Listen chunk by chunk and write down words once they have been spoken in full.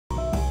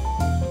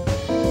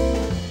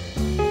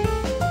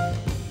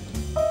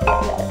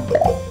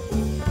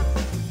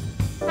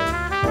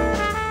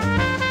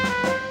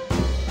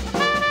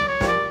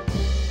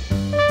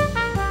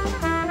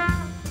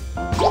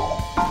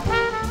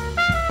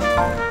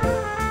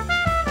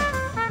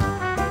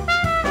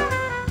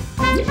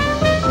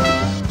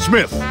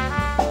Smith.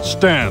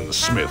 Stan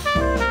Smith.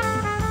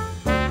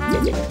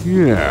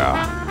 Yeah.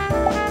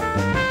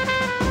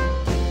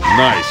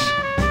 Nice.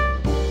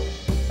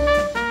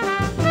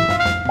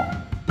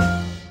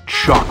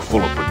 Chock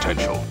full of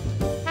potential.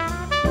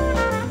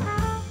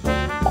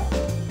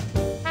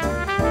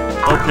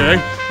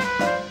 Okay.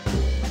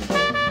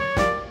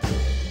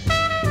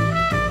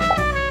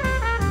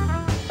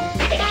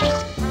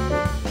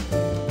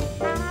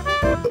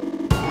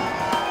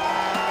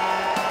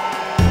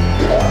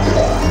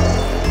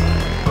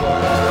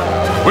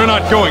 We're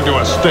not going to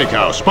a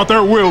steakhouse, but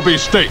there will be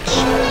steaks.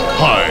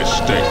 High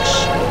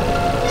stakes.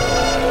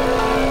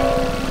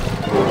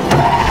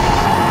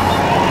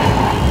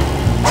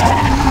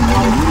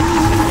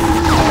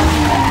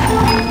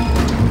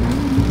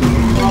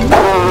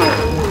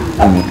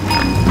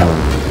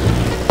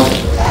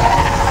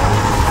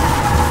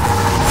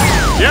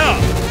 Yeah!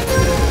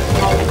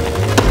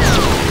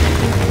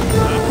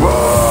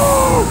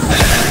 Whoa!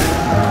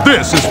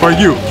 This is for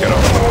you, kiddo.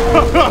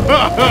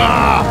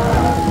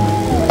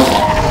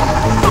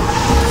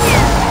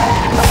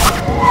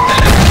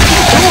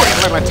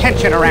 A little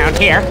attention around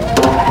here.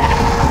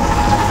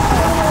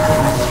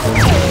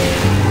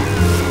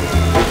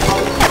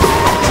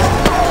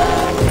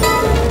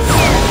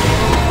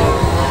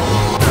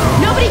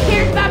 Nobody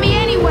cares about me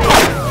anyway.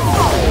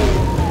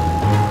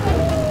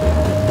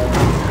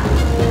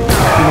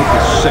 You make me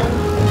sick.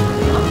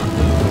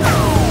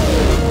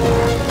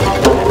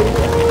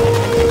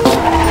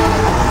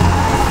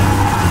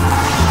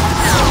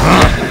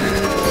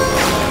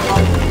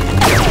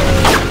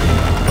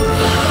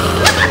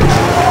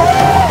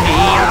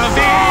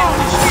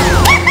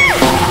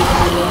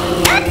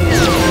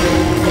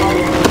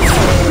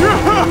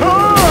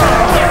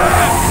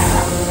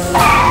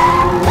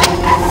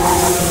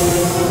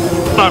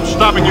 I'm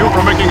stopping you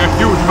from making a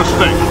huge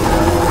mistake.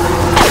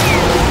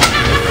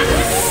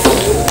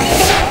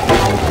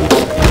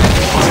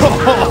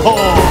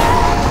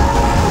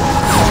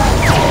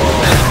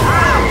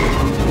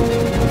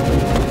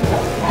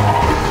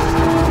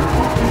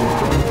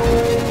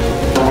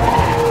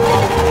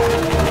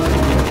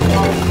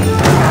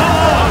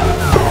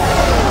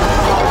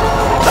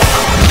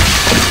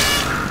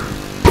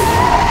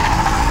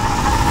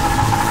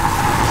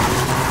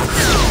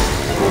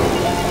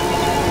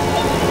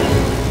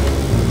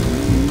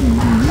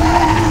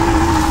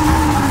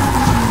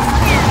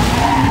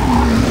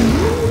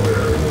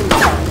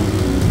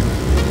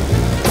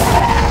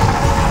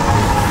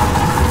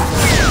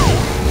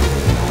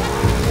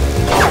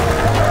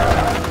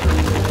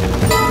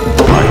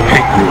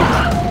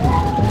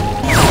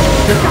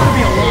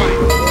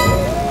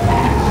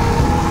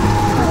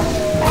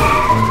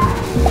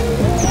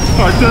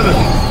 I did it!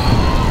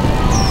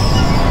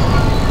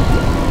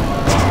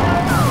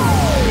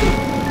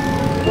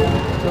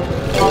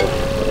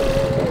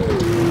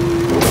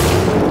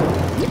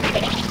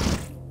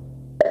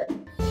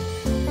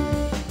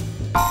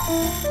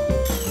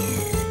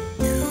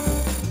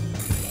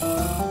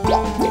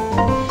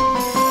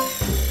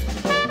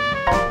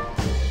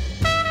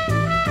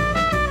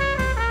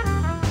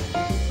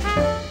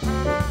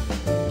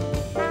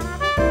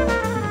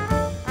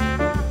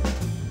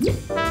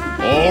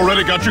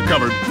 Already got you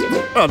covered.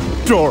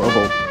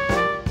 Adorable.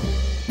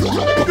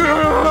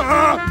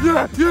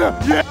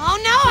 Oh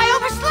no, I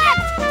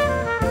overslept!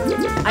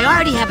 I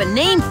already have a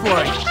name for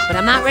it, but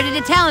I'm not ready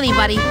to tell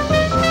anybody.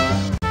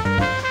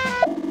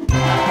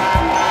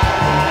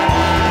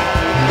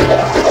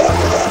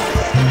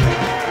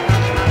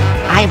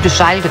 I have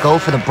decided to go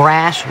for the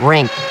brass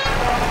ring.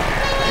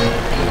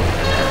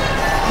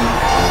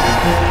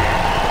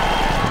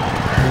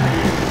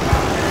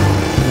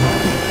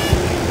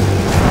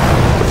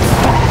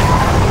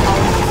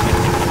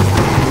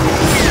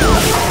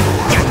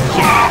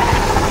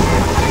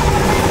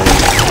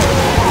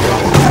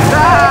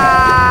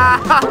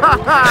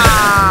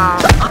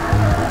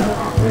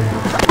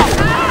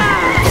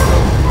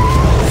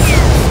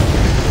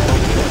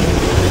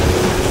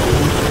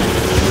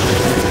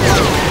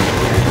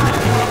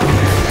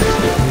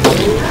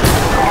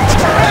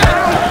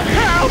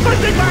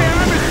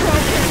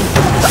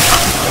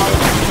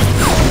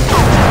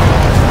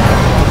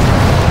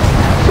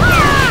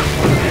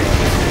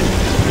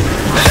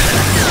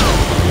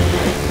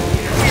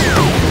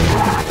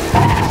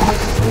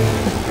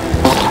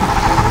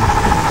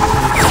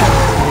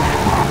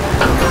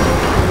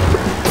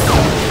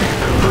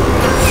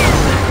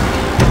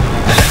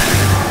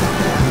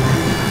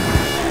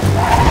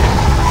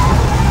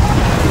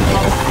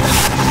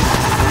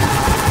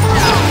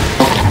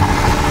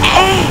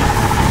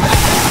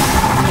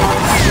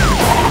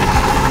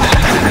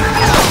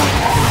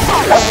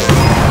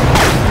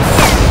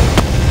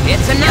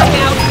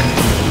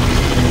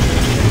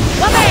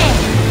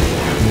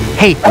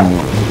 Hey.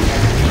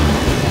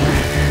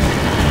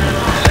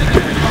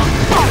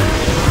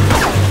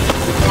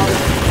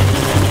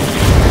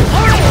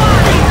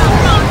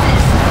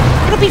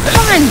 It'll be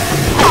fun.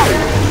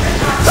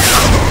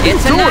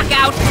 It's a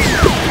knockout.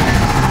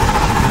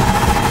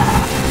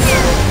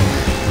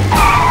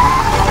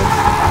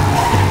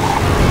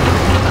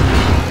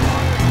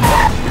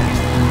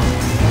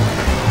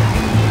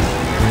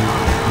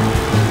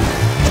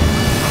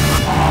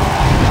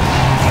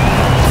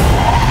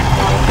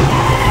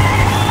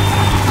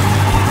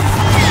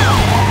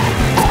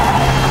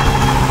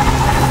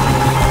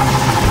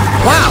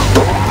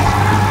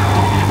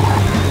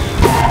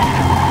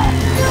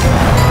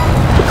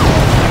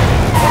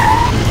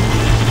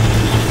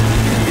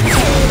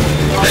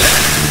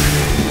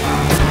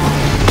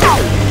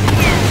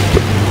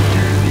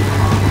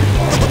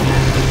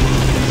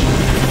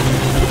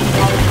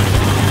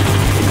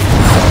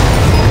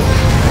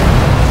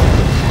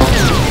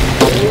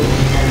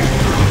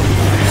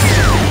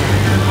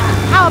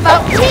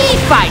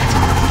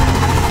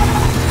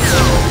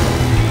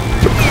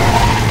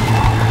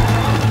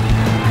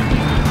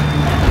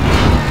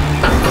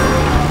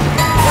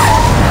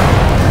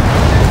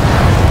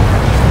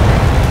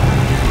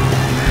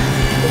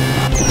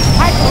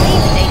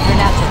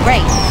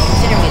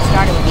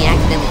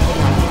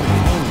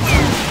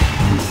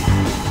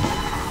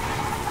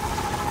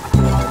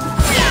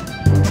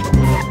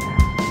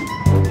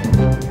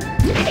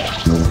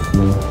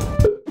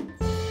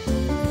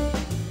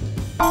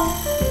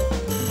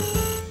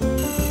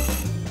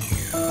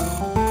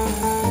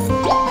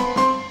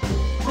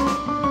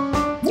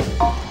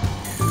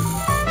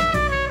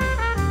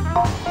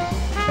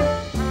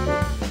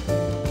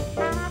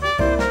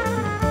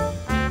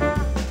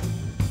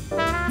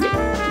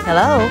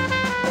 Hello?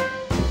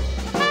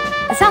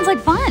 It sounds like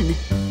fun.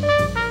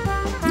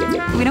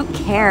 We don't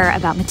care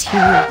about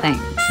material things.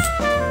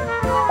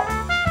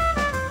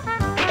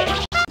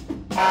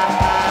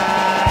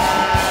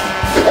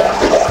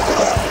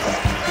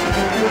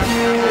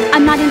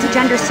 I'm not into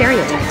gender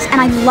stereotypes, and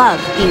I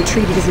love being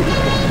treated as an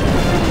equal.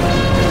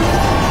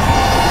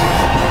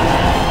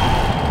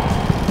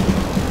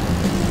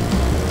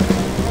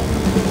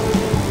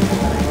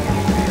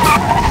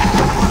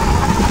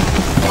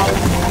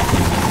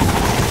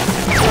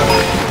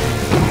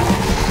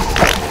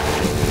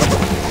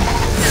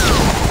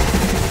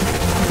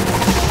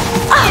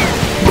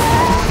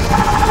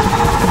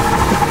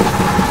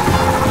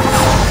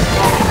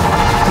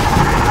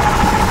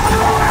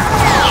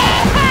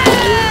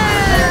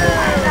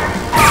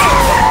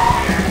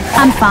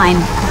 I'm fine.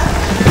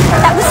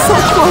 That was so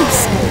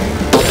close.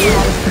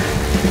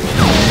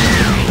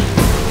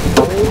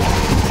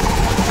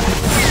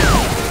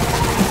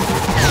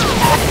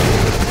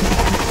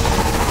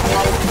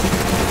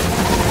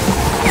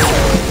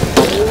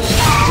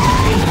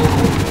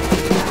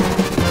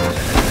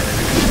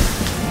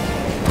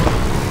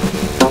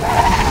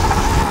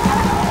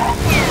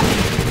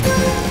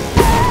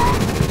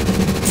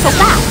 So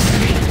fast.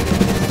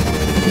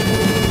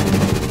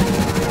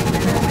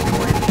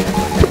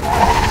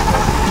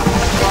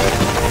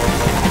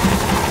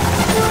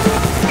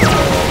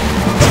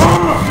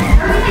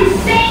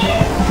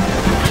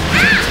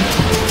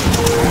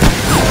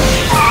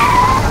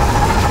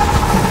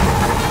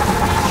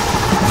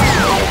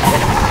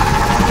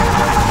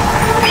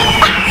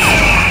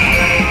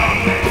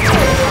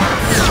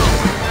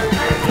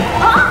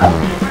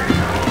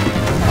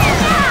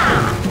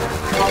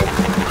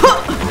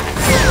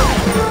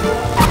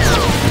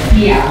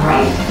 Yeah,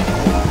 right.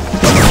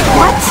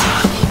 What?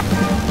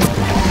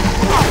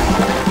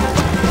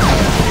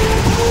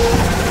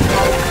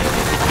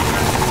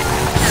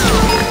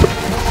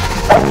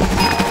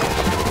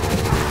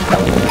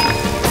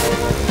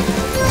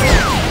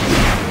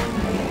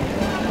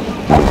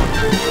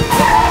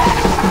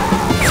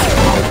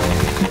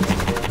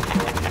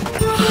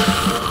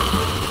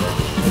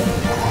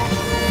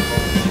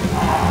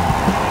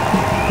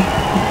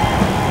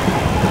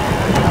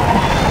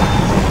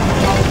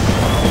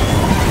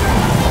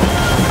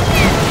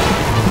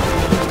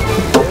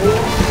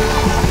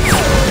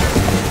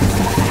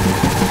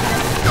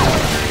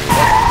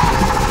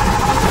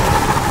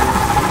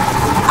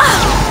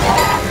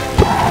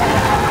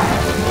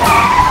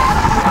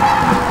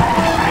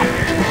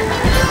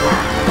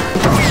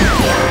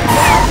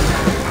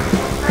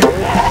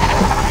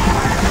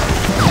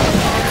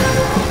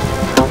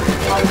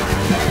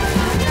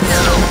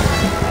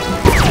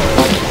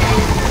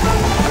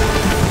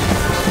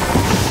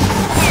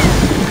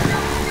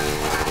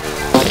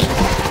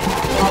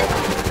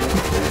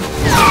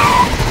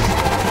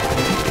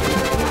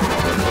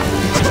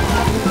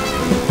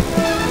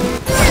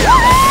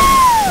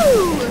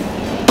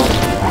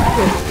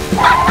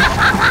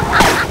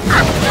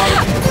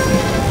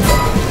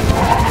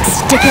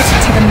 Stick it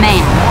to the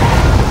man.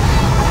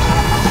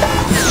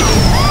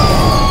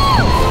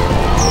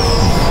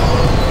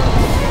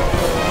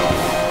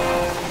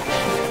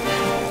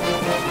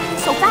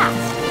 So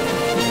fast.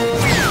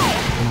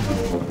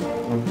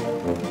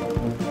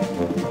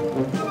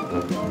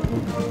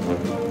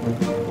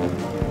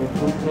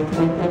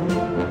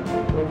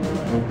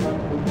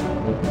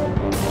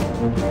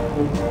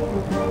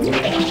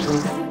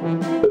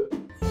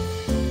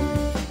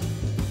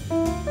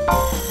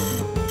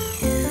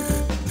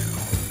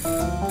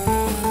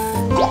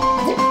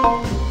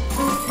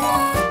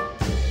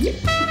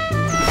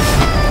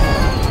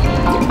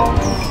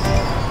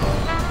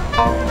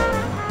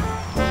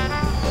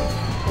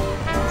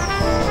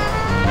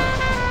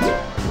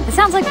 It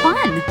sounds like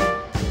fun.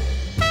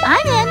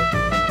 I'm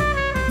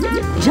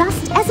in.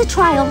 Just as a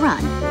trial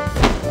run.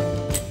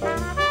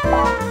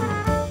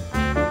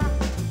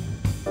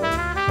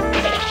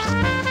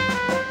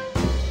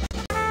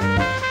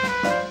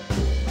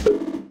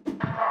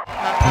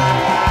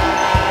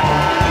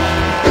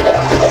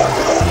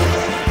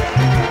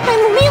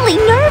 I'm really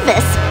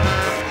nervous.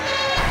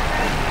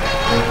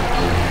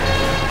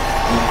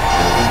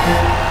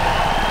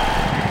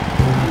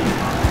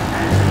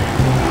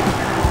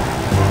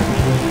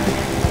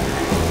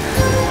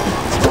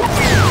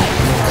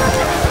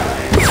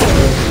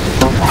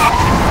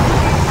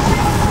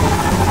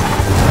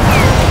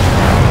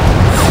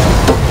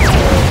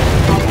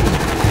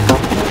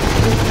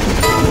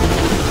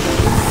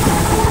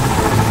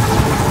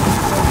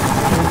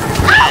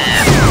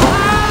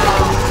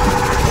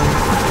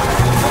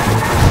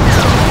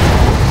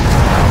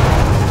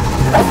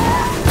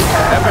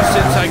 Ever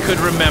since I could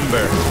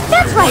remember,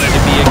 That's I right. wanted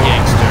to be a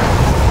gangster.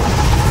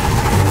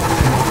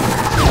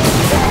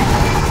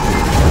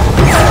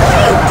 What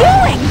are you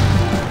doing?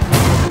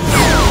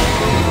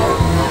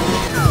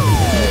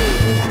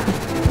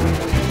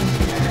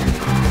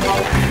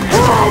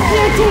 Oh, I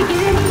can't take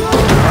it anymore.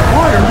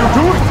 Why are you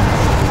doing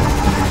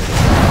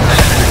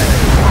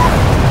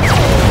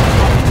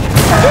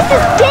This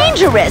is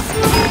dangerous.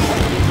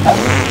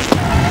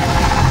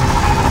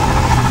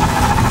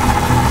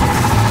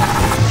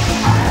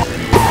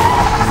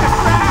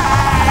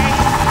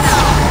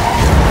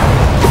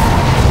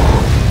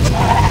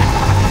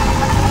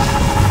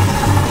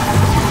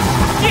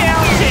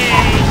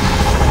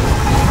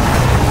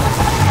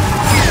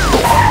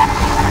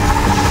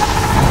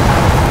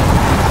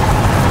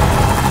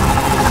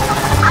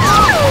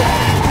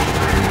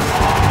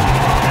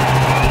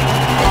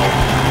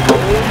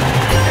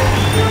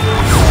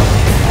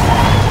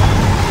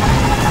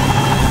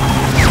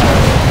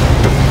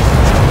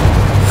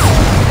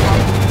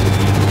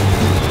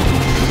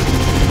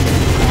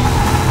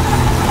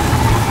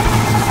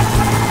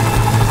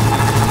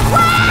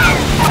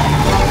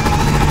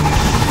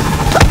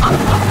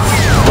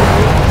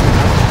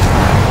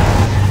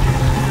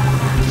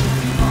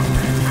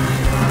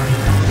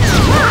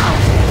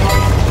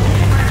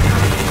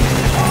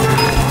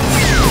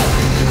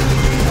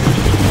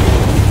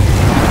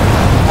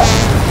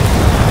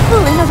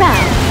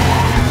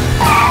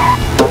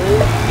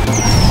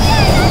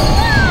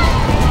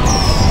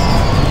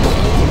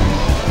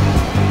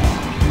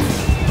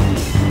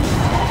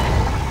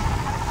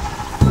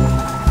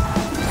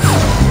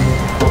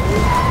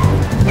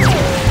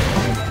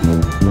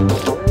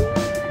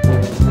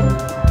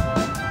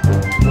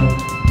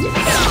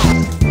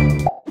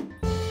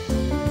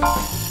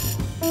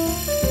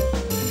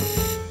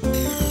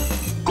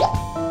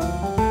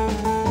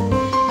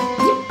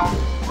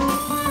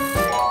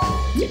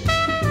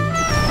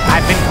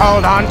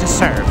 called on to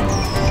serve.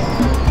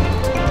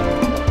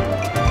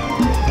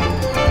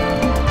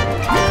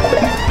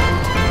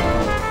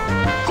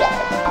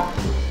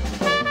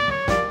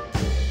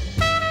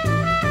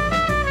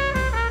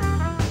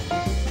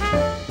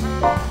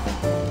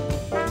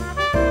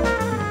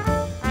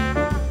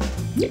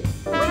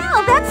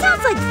 Wow, that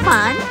sounds like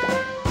fun.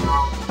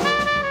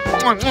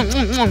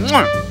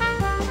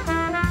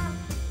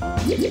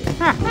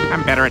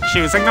 I'm better at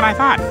choosing than I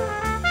thought.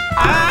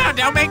 Ah,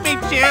 don't make me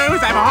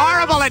choose! I'm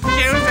horrible at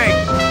choosing!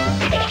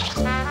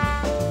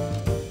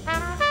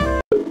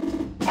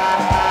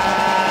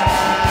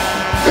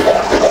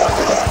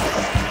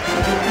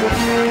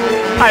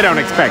 I don't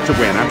expect to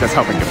win, I'm just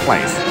hoping to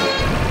place.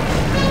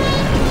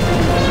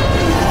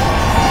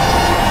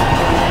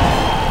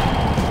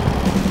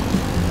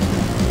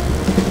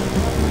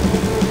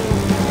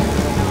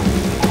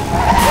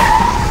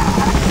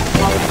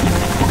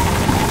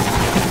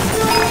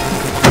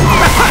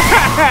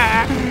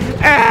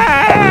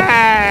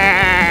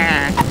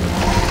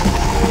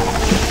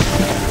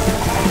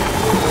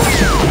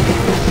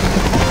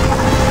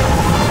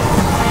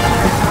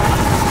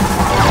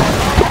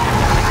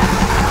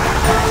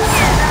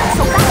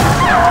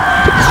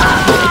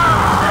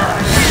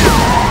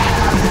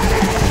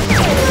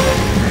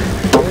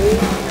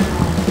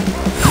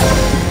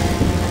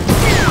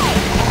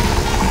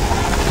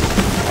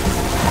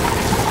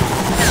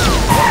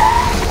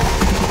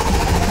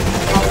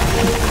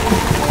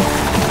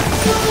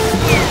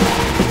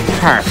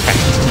 Perfect.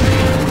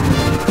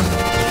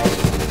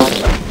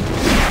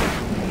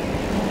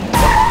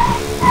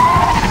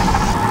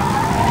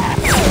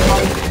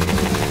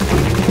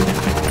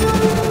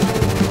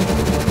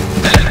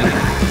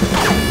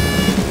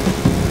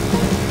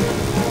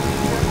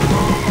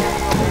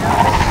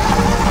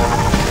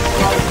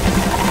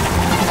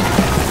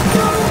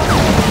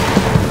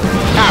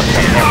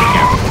 Okay, there we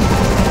go.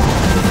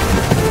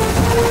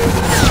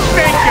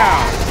 Bingo!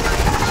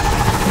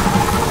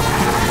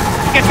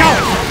 Get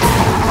going!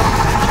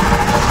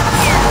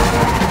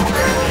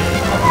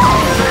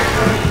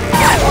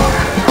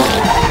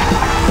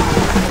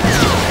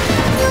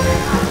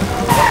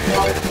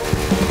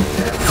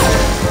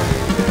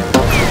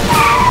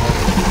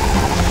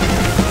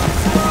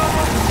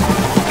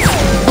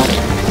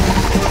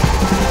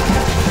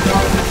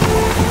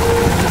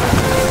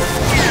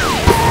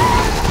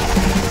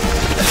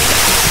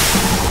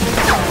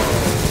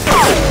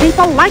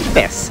 People like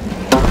this.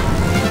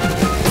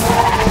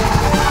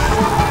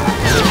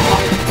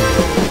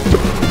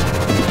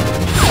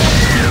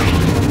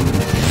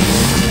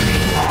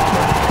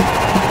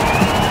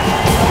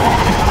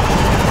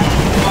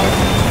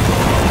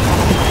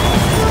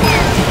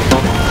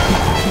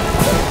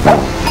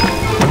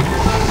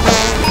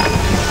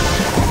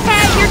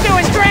 Hey, you're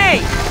doing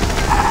great!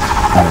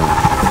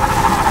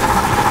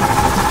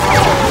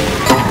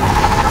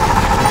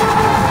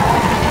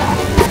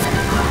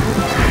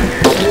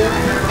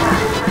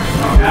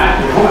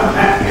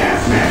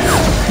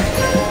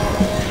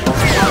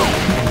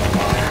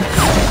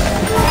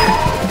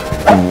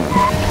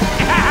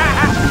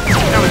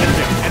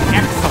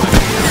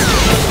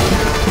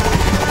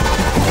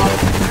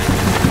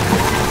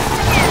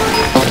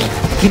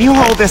 Can you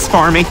hold this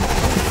for me? Enjoy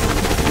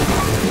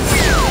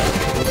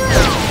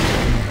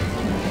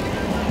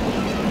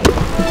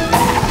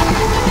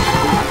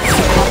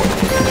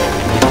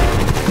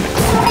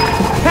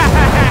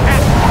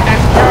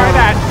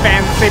that,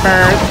 fancy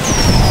bird.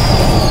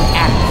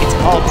 Ah, it's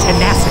called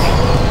tenacity.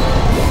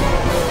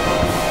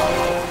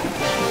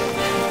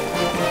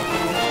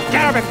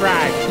 Get up and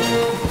drive.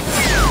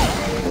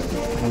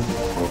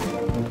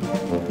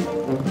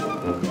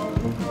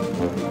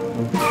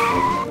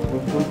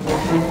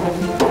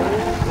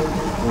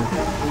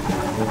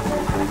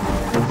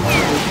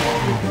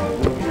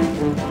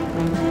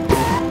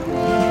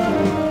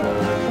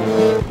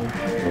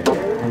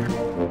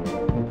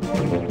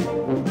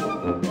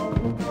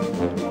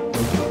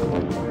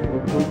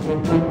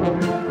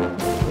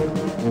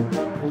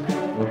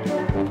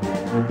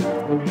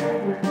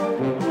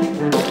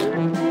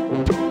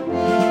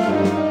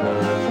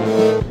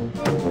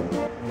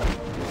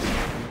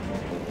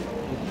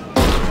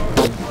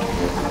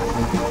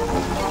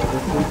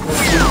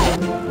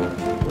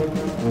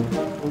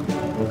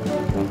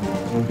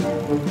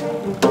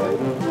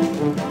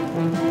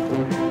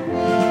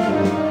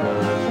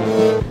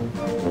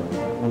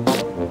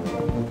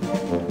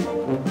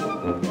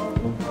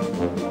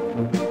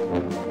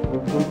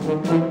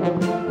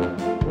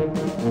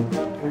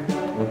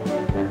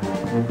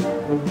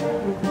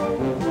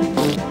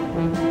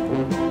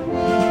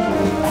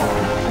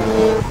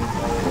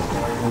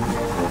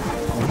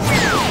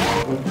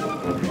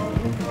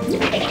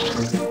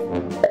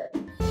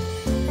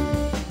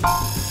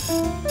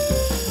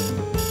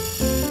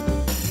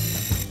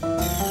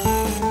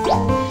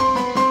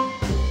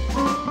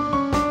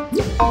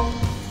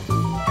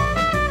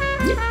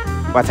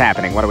 What's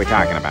happening? What are we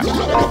talking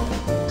about?